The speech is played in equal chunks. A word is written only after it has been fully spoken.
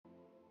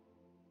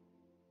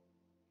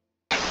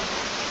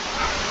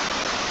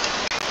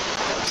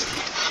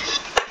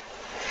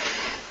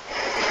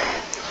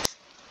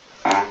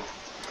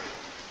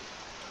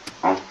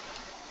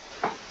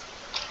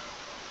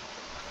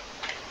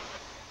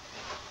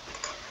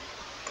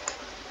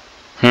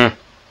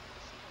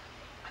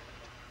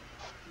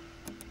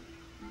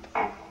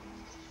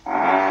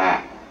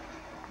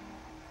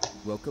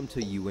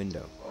Welcome to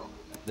Uendo.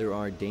 There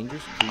are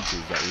dangerous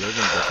creatures that live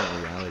in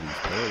different realities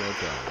parallel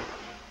to ours.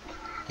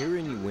 Here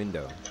in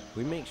Uendo,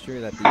 we make sure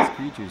that these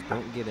creatures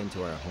don't get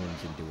into our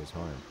homes and do us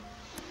harm.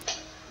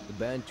 The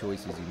bad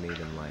choices you made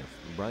in life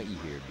brought you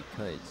here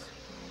because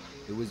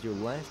it was your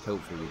last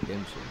hope for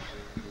redemption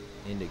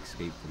and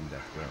escape from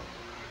death row.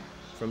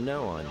 From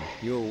now on,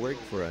 you will work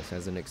for us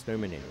as an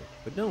exterminator,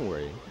 but don't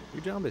worry,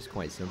 your job is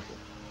quite simple.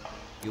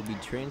 You'll be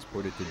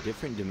transported to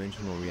different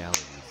dimensional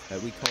realities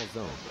that we call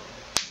zones,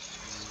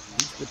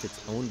 each with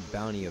its own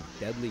bounty of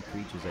deadly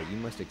creatures that you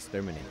must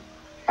exterminate.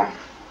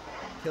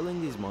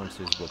 Killing these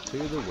monsters will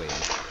clear the way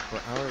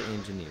for our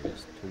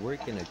engineers to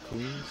work in a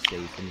clean,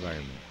 safe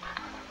environment,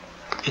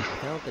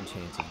 without the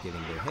chance of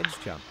getting their heads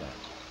chopped off.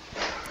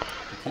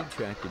 To keep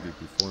track of your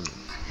performance,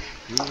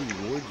 we will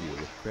reward you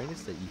with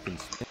credits that you can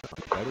spend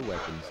on better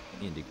weapons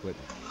and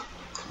equipment.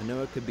 I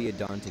know it could be a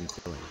daunting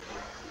feeling,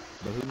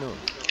 but who knows,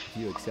 if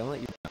you excel at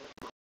your job,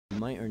 you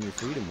might earn your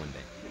freedom one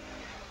day.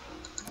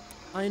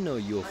 I know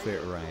you'll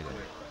fit right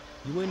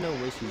in. Uendo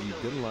wishes you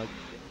good luck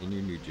in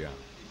your new job.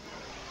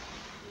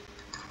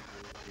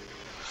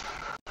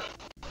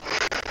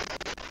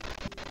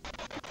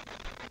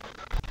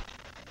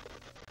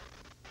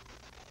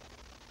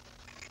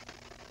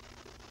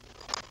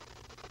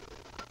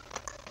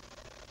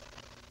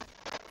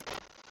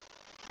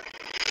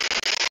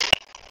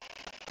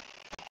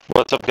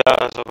 What's up,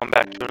 guys? Welcome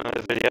back to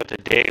another video.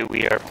 Today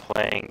we are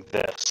playing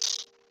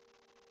this.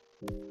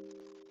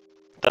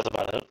 That's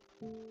about it.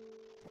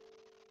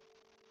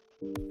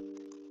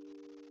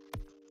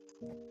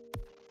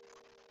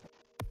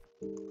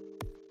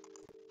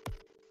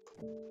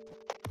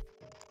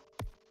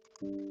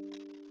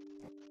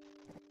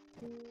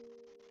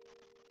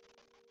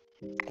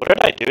 What did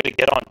I do to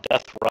get on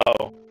death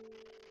row?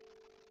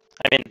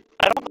 I mean,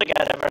 I don't think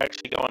I'd ever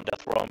actually go on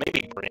death row.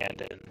 Maybe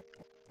Brandon.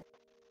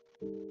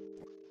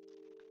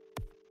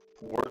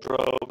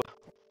 Wardrobe.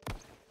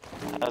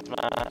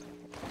 Hazmat.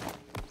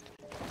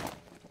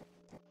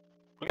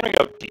 We're gonna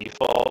go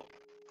default.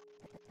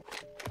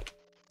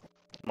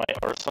 My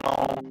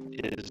arsenal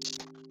is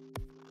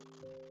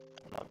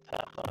not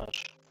that much.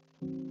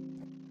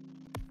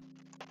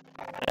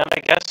 And I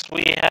guess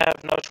we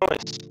have no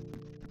choice.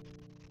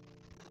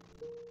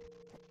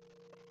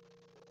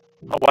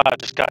 Oh wow, I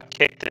just got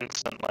kicked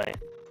instantly.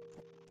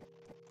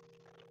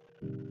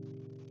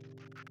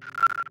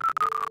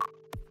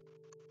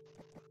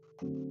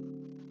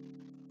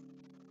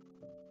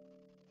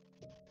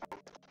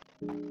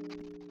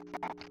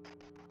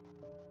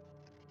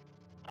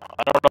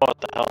 I don't know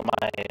what the hell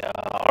my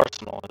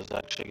arsenal is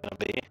actually going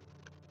to be.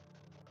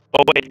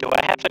 Oh wait, do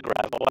I have to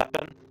grab a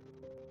weapon?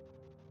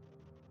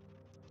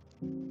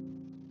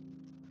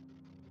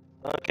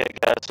 Okay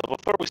guys, so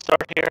before we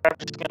start here, I'm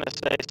just going to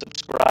say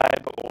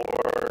subscribe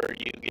or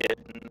you get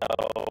no...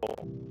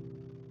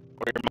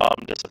 or your mom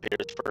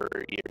disappears for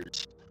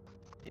years.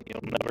 And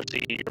you'll never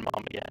see your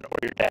mom again, or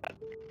your dad,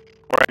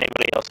 or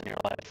anybody else in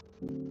your life.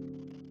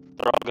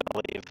 They're all going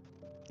to leave.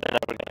 They're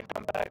never going to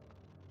come back.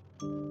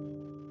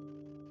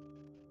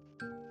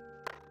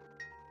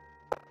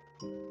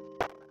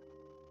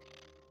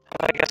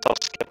 And I guess I'll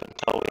skip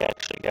until we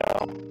actually go.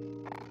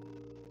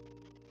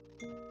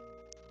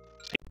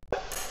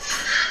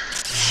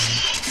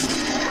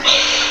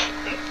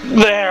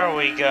 There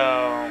we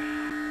go.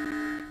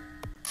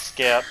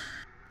 Skip.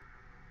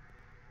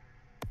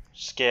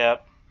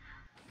 Skip.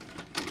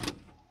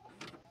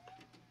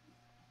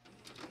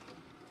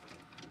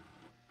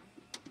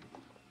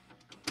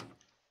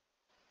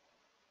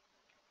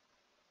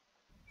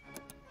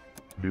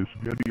 This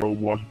video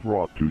was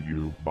brought to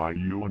you by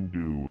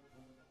Uendo.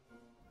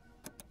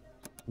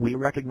 We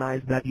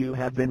recognize that you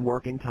have been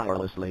working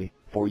tirelessly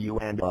for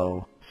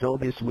Uendo, so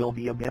this will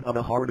be a bit of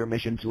a harder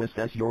mission to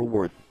assess your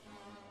worth.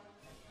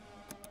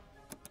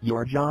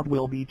 Your job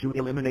will be to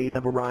eliminate a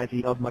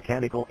variety of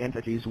mechanical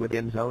entities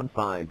within Zone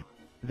 5.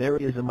 There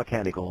is a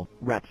mechanical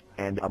rat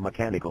and a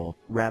mechanical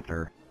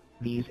raptor.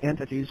 These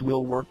entities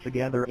will work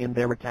together in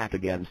their attack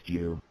against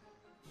you.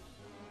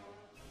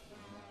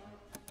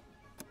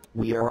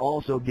 We are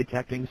also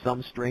detecting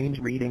some strange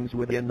readings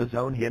within the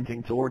zone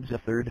hinting towards a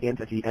third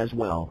entity as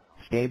well.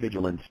 Stay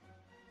vigilant.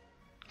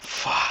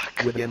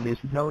 Fuck. Within this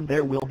zone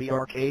there will be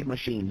arcade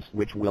machines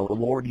which will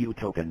award you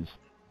tokens.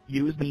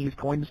 Use these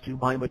coins to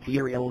buy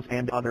materials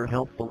and other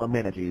helpful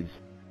amenities.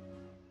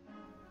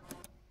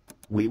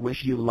 We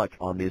wish you luck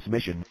on this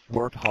mission.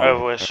 Work hard, I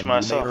wish and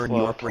myself you may earn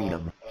your luck.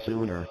 freedom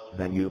sooner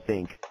than you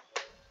think.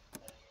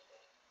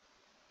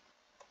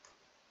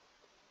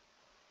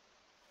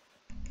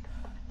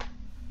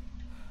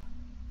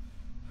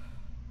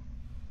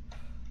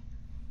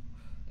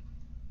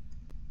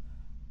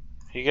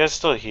 You guys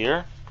still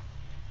here?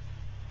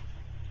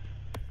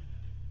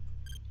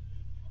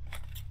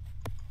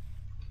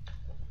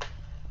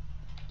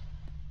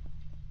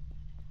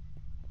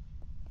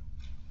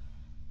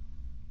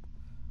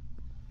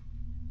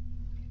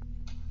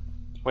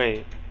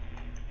 Wait.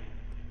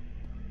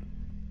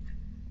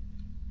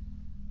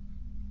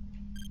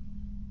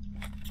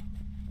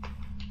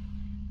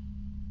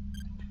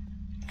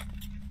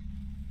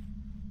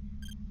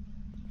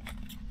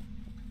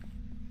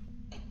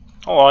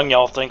 How long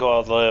y'all think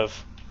I'll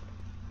live?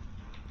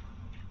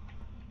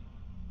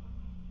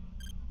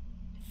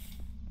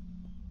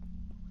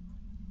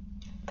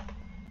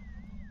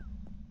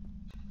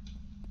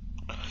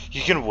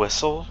 You can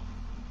whistle?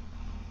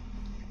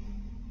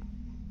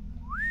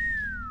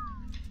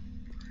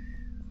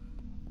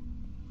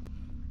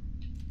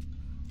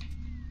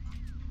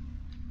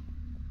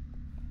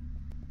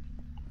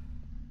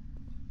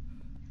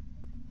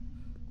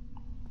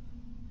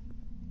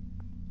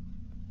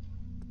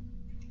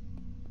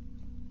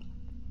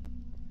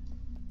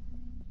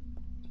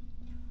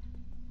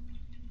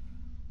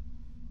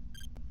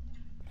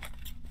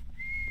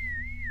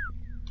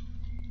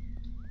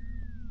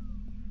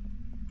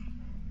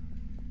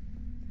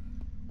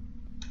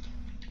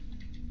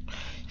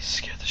 You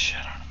scared the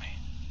shit out of me.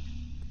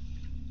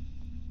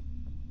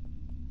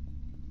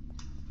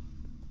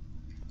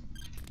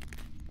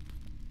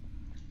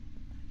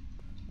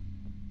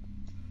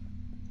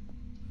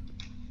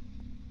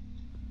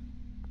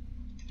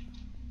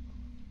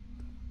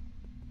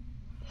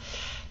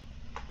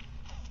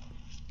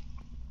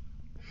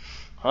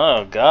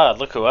 Oh god,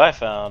 look who I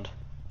found.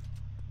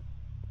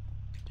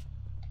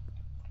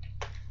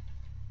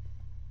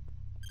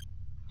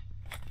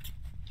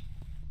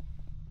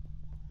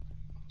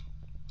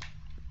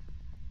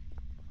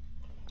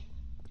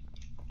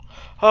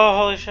 Oh,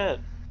 holy shit.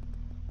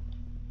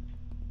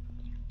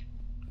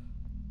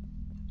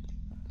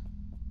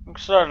 I'm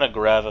starting to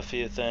grab a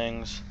few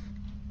things.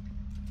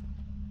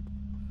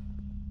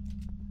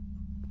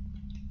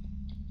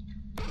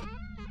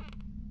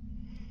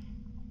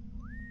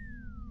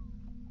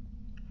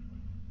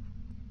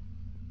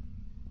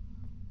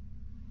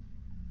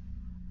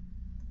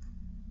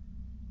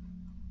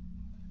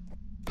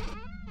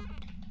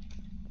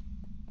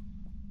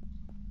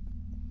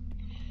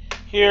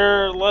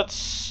 Here,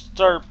 let's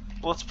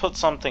put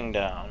something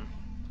down.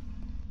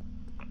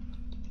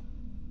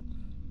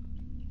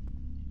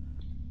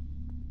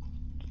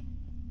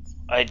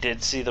 I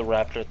did see the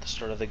raptor at the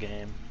start of the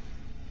game.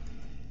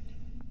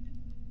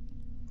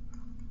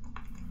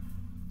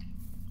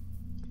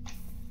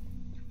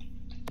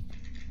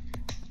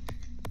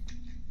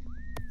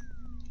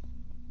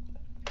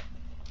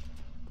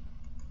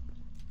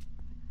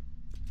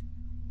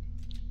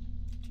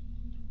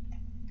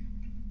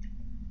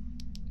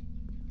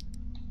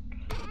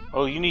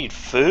 Oh, you need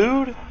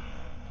food?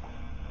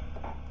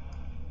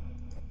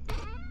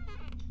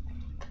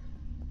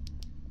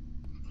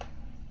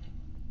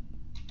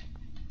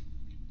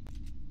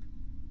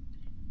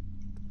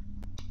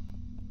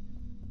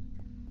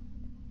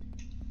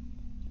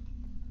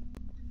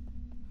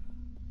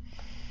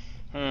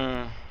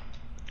 I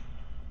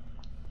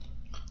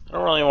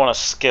don't really want to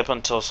skip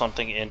until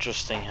something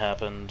interesting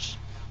happens.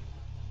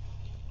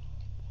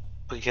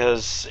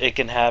 Because it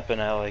can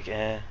happen at like,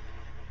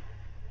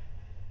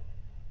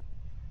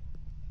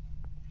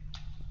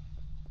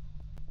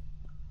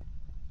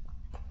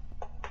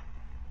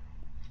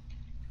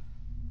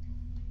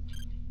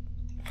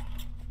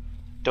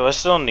 Do I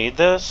still need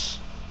this?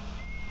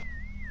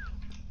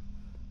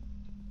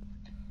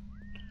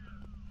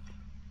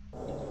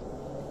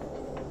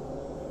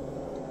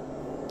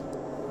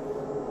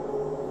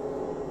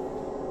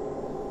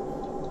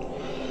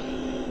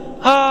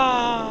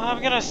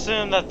 I'm gonna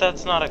assume that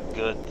that's not a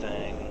good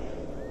thing.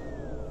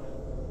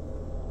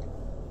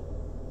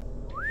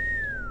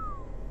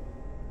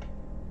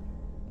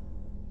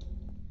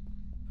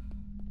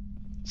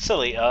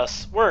 Silly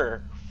us.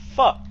 We're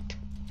fucked.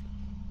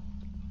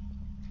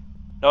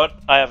 Know what?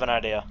 I have an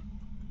idea.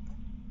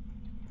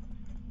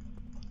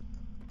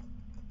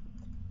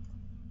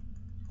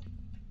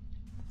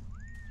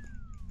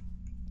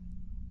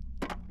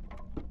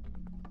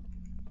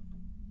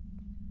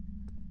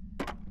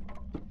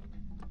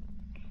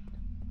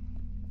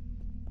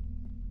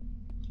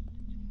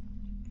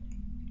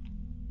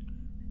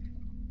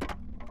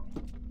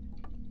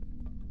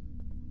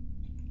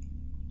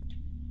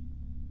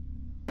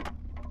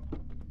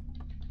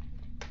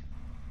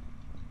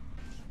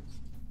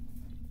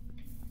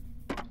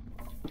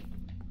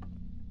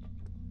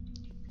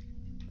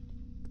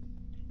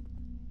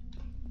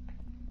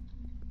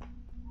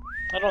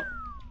 I don't...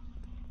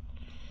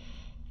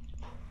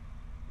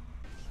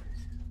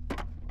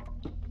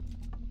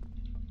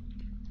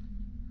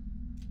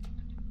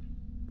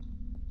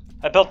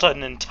 I built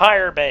an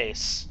entire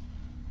base.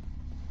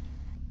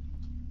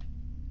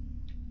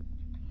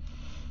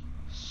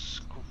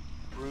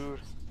 Screwed.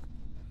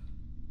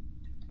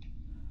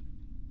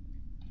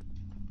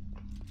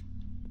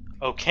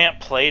 Oh, can't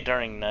play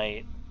during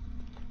night.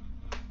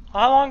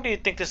 How long do you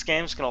think this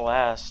game's gonna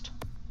last?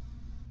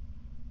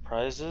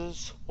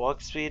 Prizes,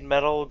 walk speed,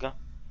 metal,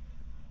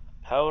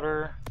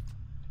 powder.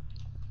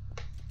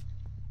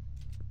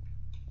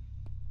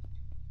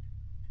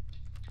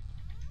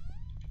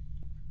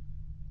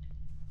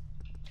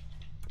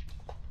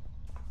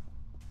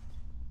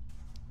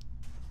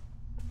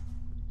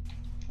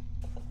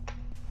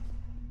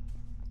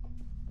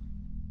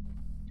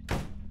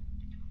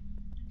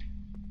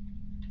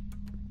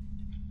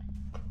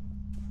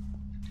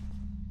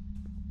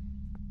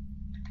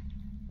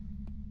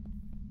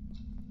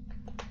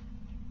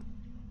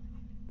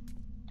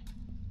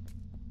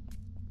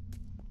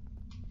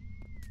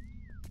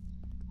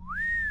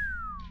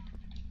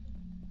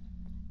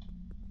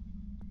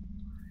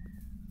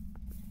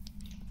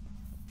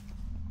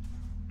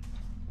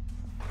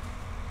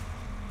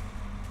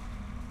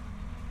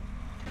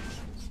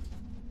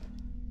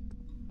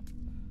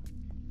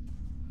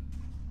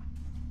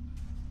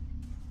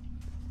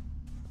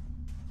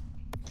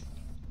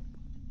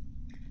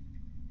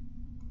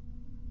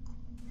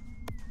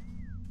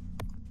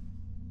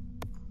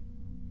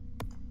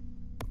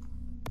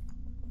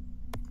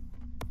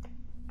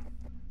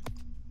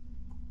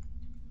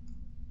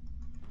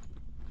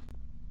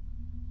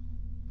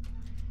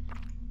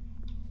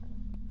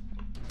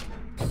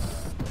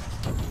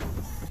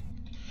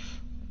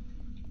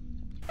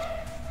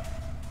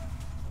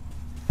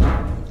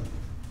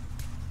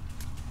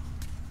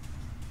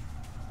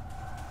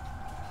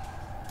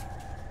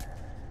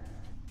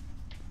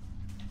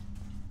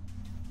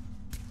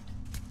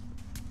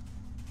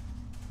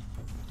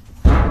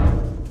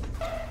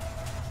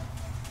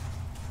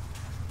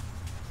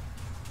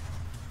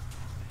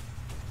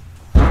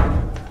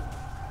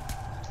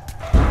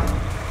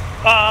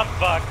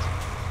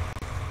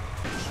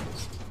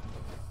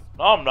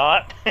 No, I'm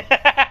not.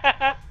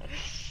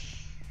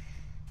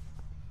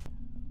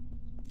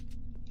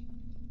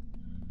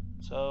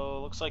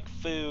 So, looks like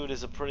food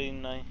is a pretty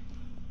nice...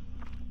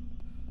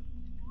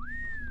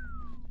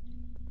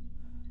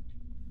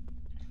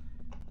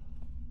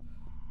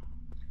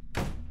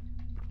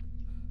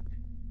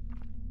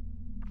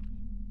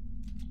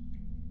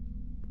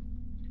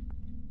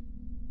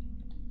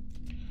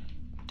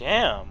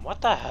 Damn, what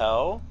the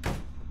hell?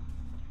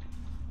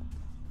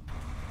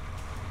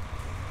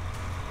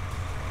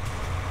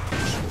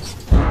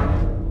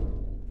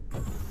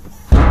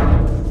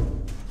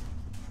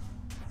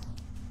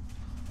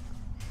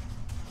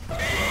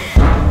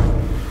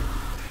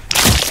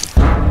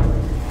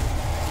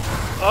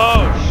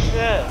 Oh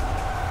shit.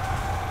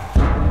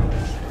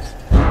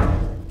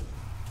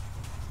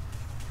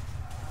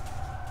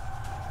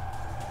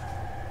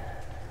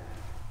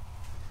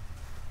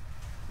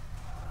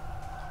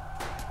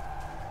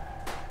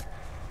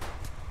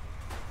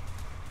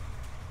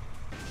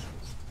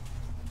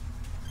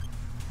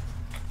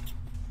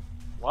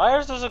 Why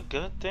is this a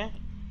good thing?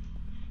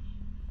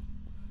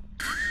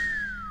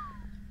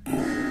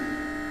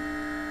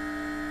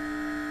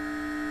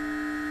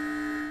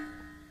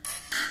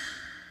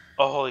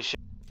 Oh, holy shit.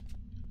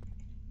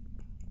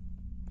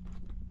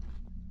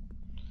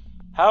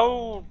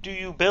 How do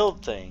you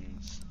build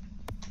things?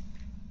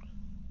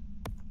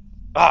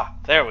 Ah,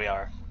 there we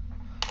are.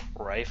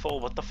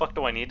 Rifle? What the fuck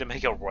do I need to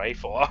make a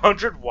rifle?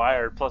 100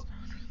 wired plus...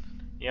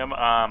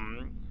 Yeah,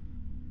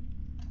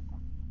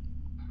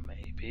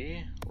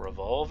 maybe.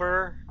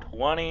 Revolver?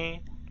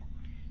 20.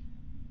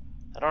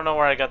 I don't know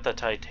where I got the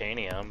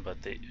titanium,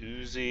 but the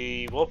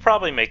Uzi... We'll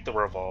probably make the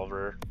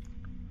revolver.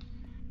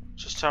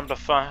 Just time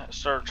to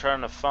start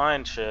trying to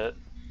find shit.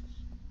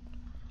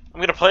 I'm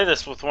gonna play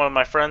this with one of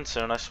my friends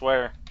soon, I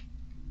swear.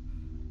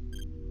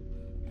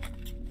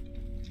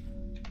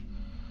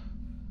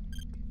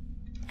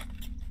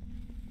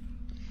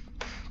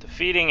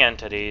 Defeating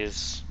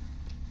entities.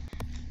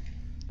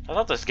 I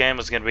thought this game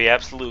was gonna be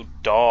absolute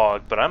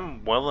dog, but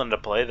I'm willing to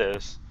play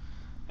this.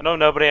 I know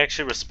nobody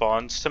actually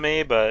responds to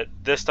me, but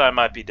this time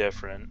might be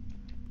different.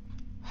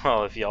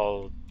 Well, if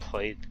y'all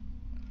played...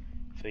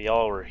 If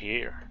y'all were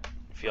here.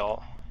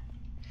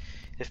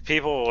 If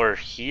people were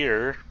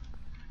here...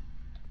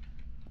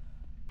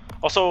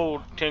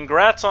 Also,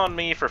 congrats on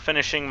me for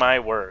finishing my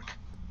work.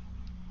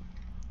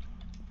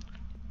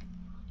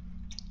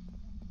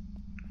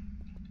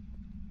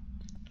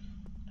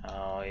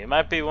 Oh, you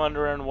might be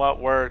wondering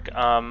what work.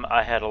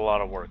 I had a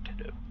lot of work to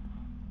do.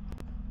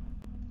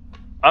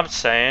 I'm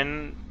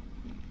saying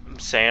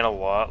a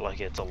lot, like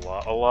it's a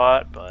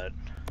lot, but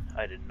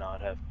I did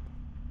not have.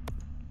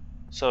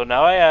 So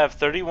now I have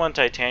 31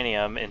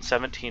 titanium and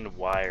 17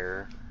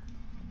 wire.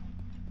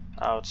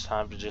 Now it's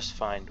time to just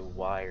find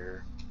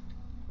wire.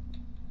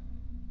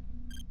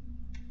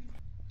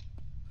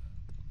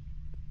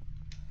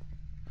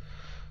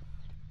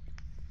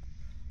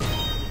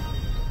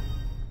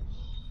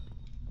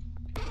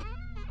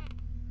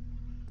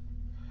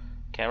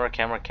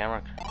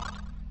 Camera.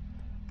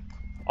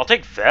 I'll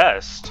take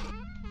vest.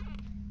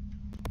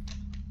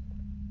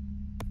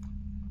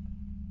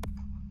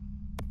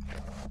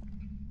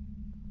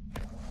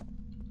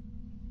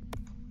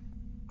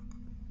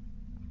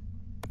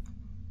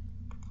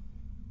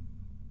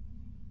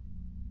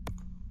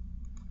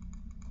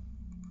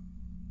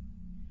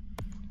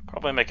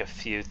 Probably make a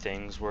few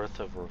things worth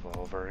of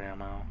revolver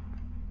ammo.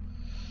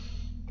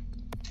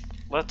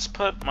 Let's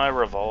put my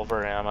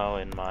revolver ammo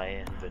in my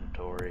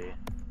inventory.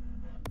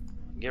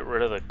 Get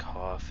rid of the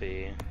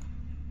coffee.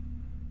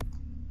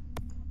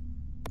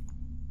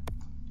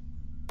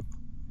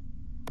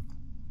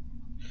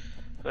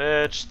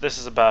 Which, this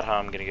is about how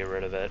I'm gonna get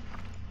rid of it.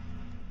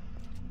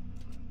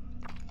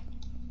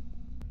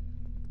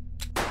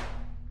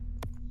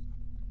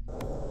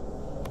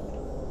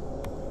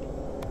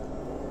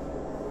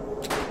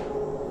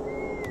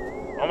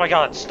 Oh my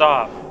god,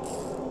 stop.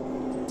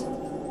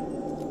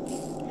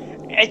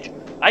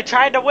 I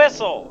tried to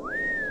whistle!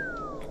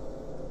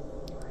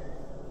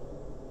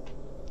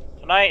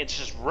 Tonight, it's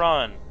just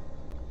run.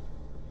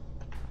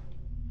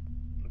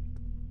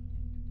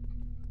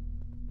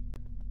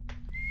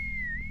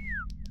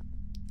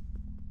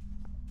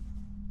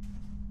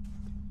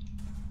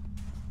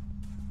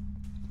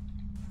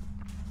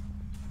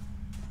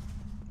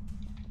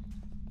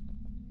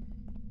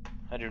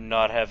 I do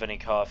not have any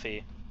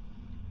coffee.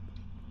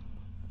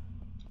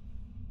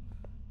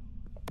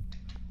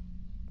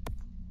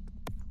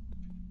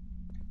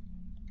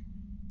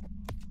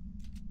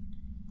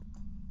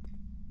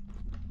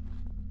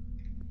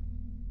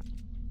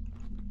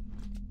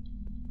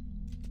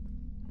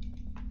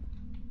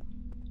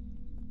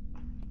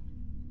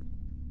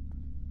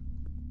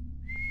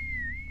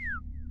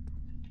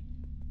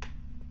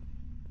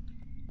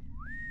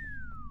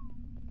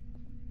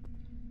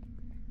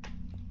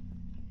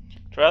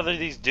 Rather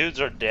these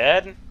dudes are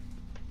dead?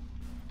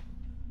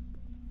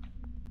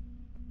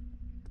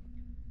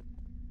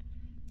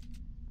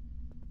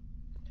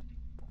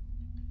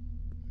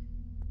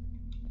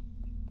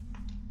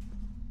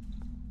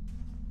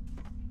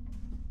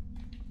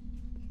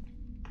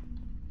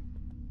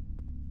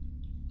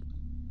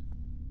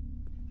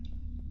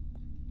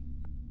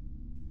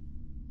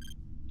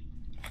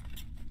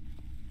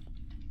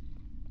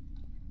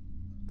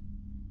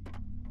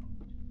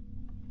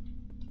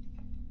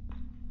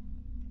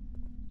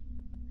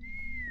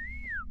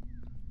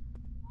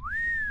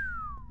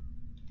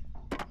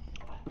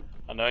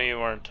 I know you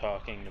weren't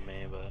talking to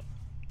me, but...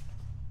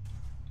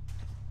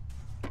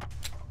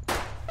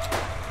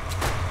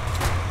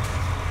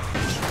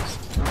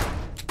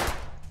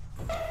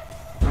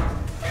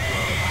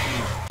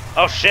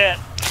 Oh shit!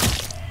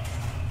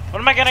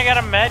 When am I gonna get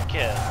a med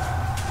kit?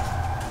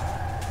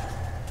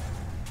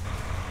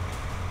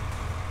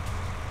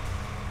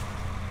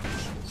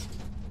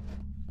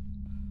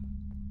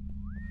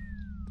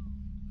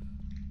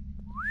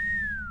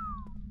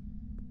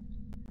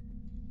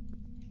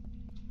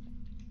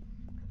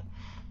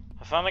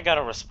 I finally got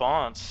a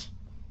response.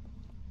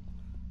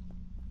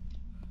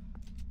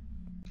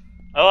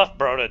 I left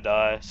bro to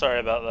die. Sorry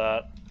about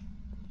that.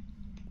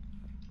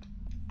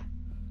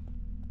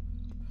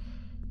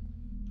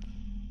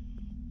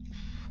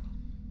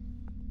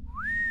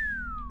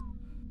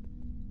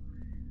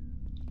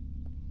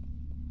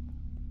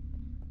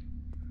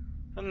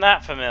 Isn't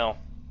that familiar?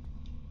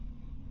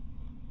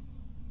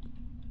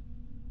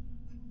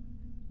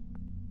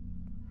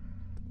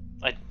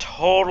 I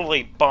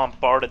totally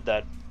bombarded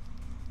that.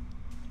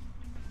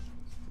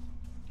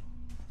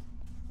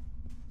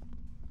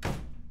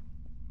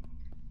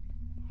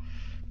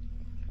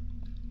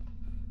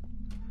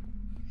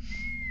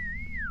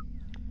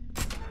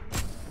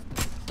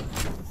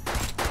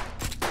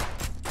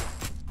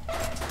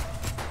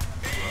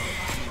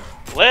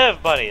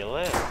 Live, buddy,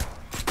 live.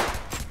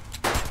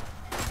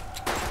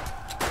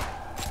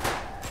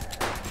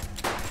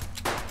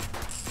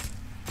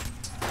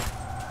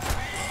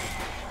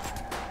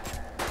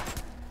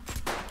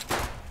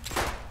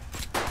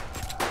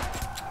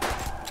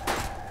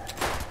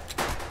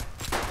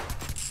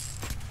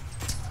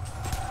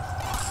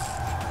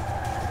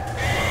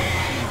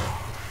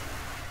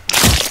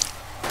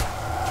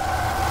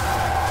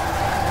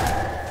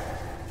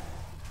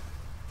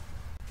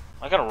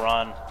 I gotta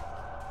run.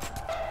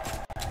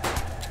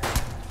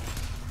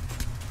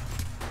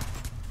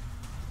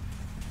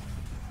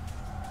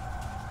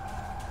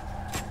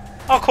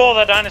 Oh cool,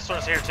 that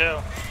dinosaur's here too.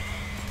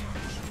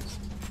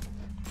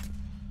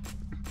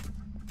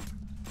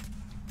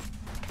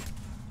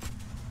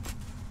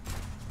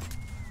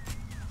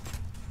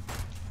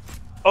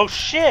 Oh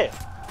shit!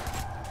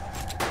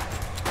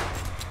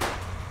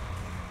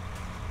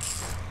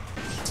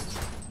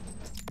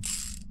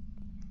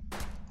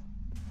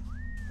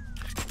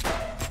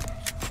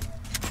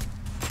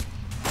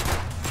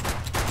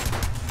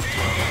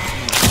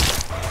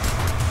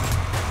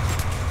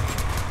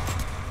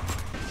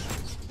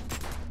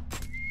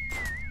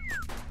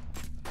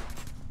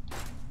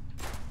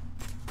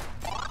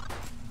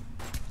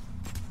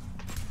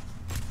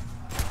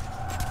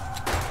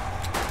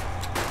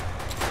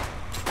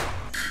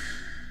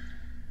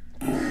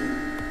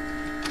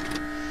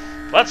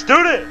 Let's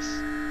do this!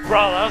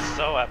 Bro, that was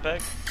so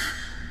epic.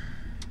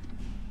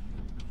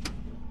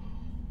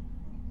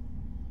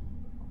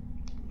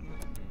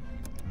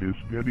 This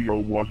video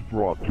was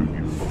brought to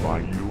you by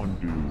you and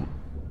Do.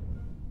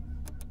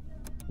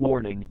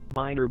 Warning,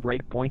 minor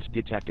breakpoints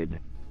detected.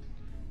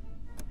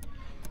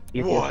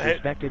 It What? is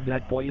suspected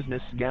that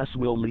poisonous gas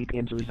will leak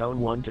into Zone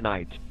 1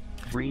 tonight.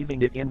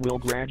 Breathing it in will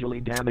gradually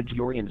damage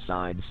your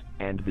insides,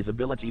 and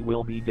visibility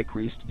will be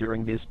decreased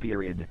during this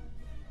period.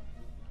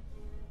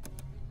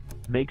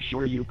 Make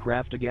sure you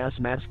craft a gas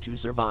mask to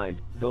survive,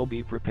 though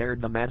be prepared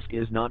the mask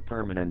is not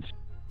permanent.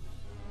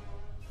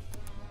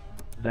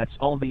 That's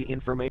all the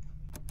information.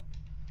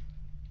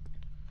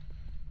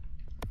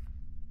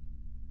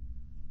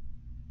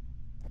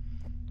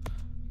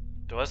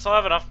 Do I still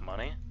have enough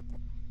money?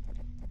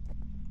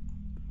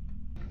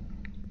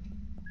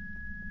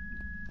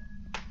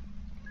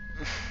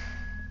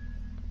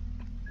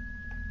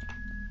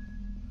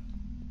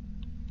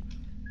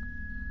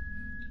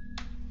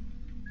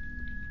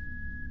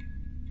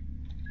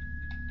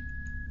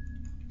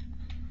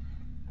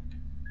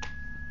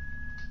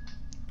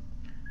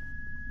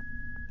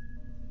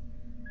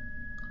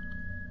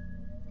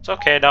 It's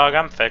okay, dog.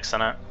 I'm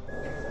fixing it.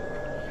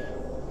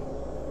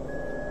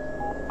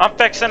 I'm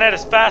fixing it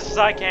as fast as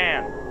I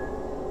can.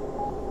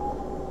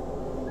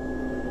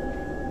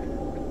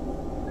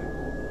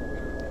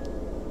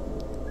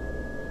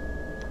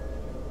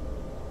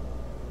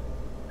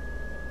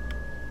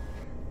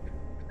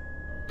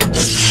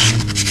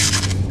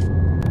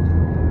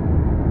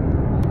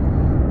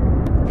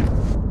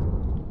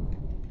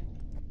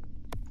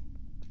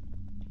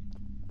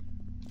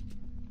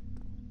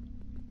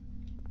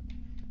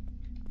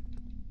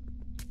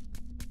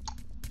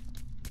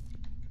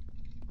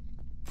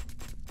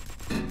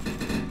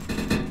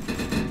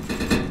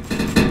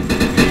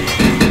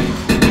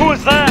 Who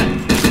is that?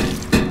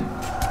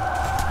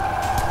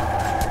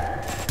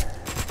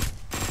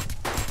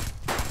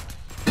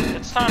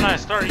 It's time I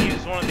start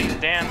using one of these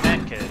damn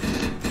medkits.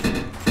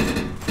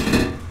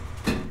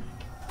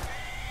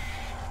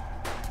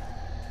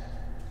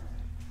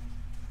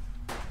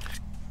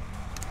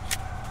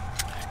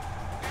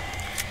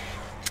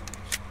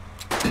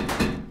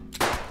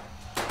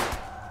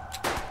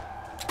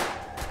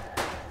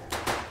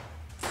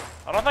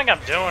 I don't think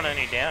I'm doing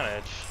any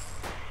damage.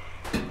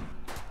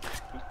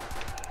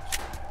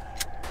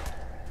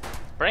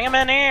 Bring him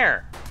in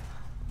here!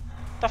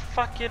 What the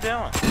fuck you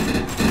doing?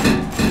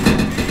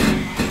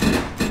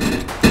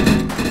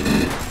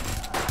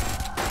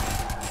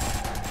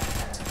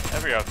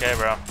 Hope you're okay,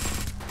 bro.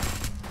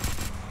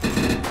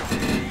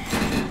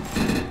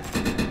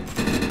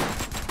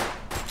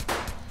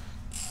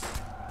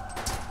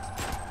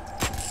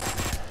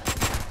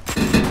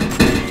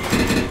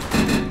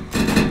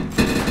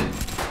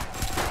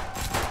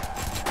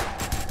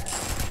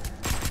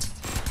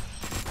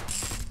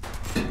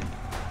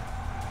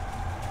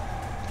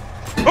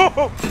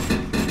 Oh!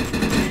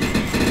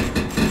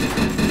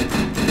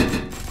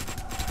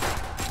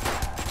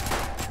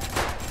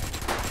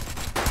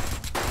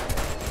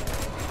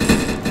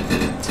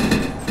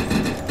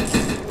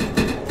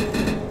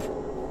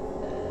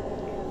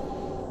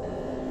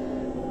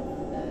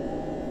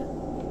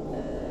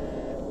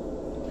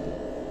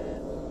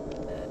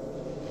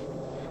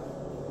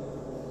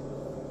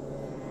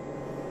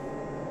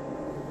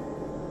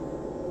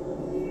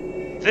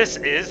 This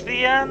is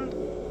the end?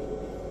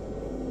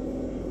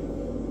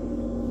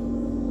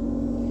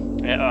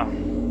 Yeah.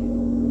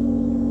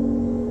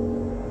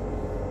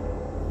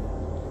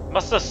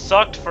 Must have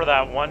sucked for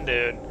that one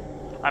dude.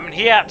 I mean,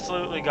 he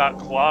absolutely got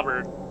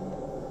clobbered.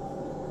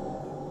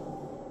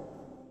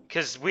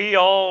 Because we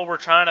all were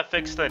trying to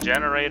fix the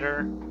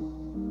generator.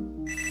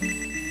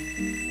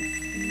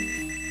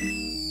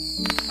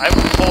 I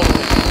would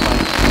totally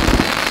fight.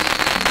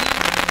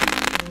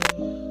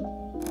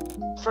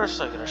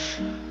 First,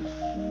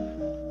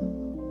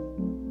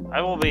 I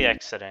will be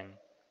exiting.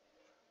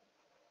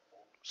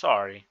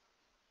 Sorry.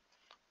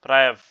 But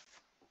I have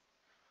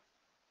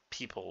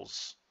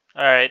peoples.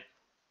 Alright.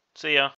 See ya.